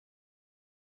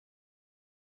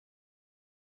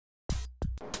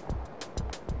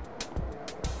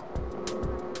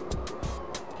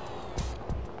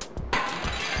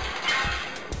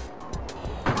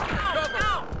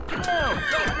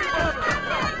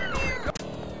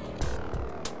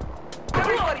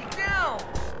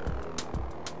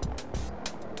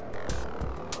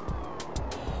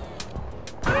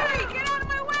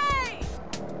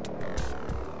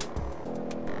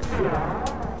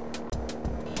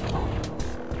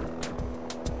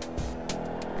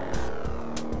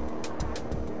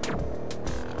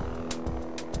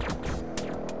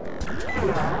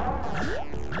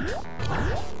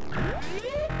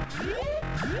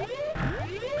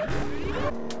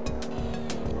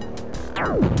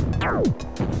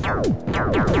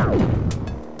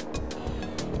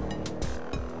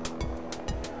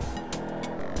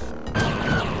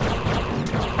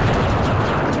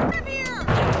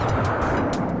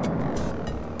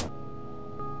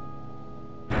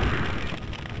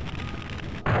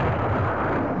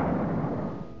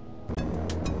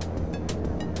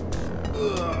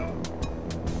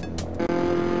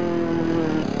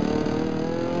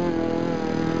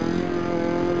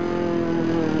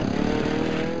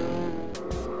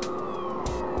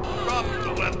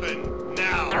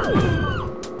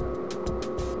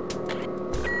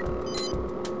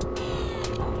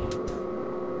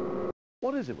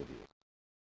What is it with you?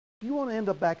 You want to end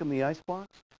up back in the icebox?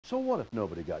 So what if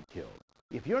nobody got killed?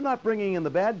 If you're not bringing in the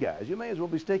bad guys, you may as well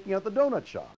be staking out the donut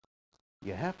shop.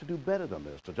 You have to do better than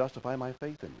this to justify my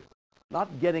faith in you.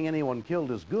 Not getting anyone killed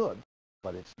is good,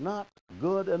 but it's not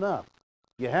good enough.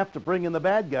 You have to bring in the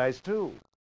bad guys, too.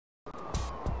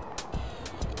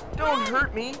 Don't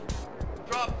hurt me.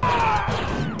 Drop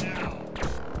now.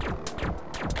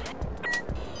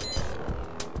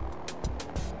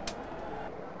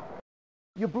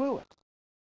 You blew it.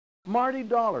 Marty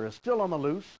Dollar is still on the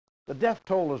loose. The death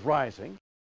toll is rising.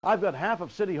 I've got half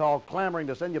of City Hall clamoring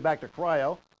to send you back to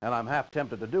cryo, and I'm half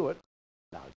tempted to do it.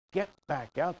 Now get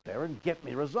back out there and get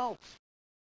me results.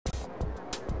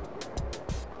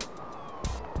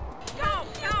 Help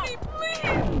me,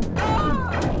 please!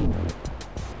 Ah!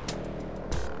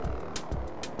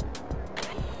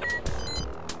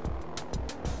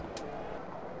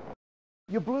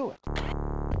 You blew it.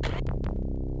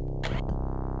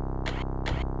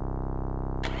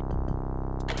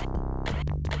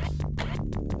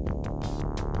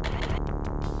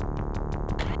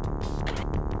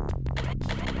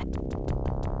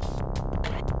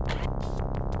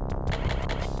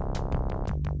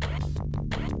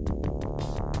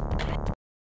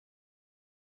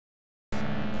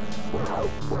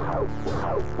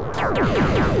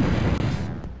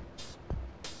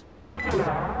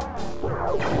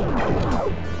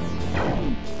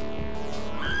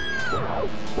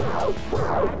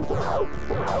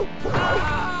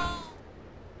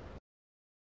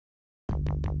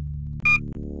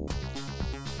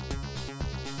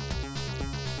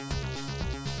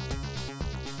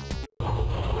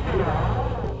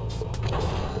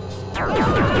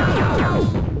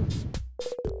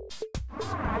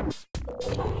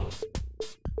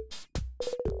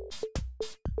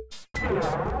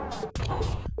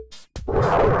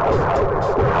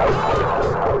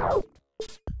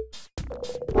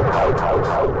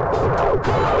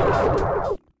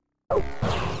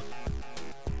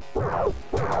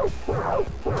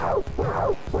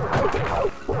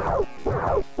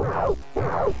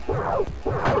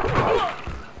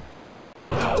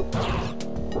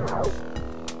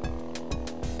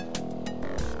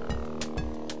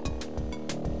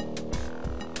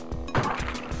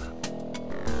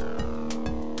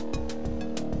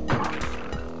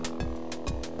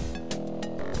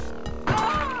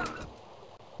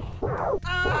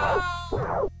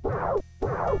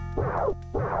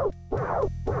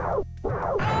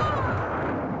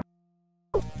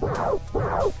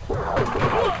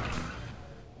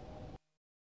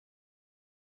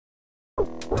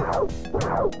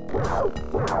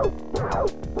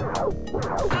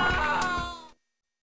 Ah!